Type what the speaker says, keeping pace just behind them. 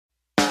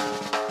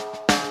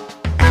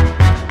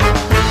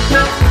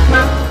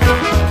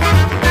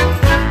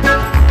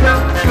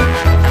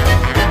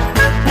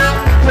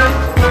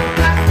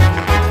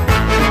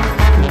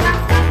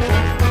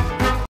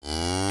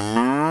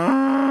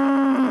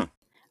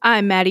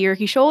I'm Maddie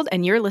Yerke-Schold,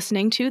 and you're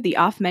listening to the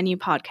Off Menu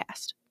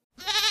Podcast.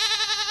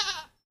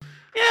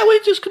 Yeah,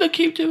 we're just going to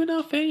keep doing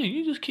our thing, and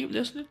you just keep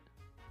listening.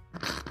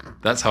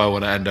 That's how I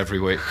want to end every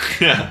week.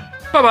 Yeah.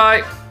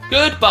 Bye-bye.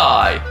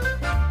 Goodbye.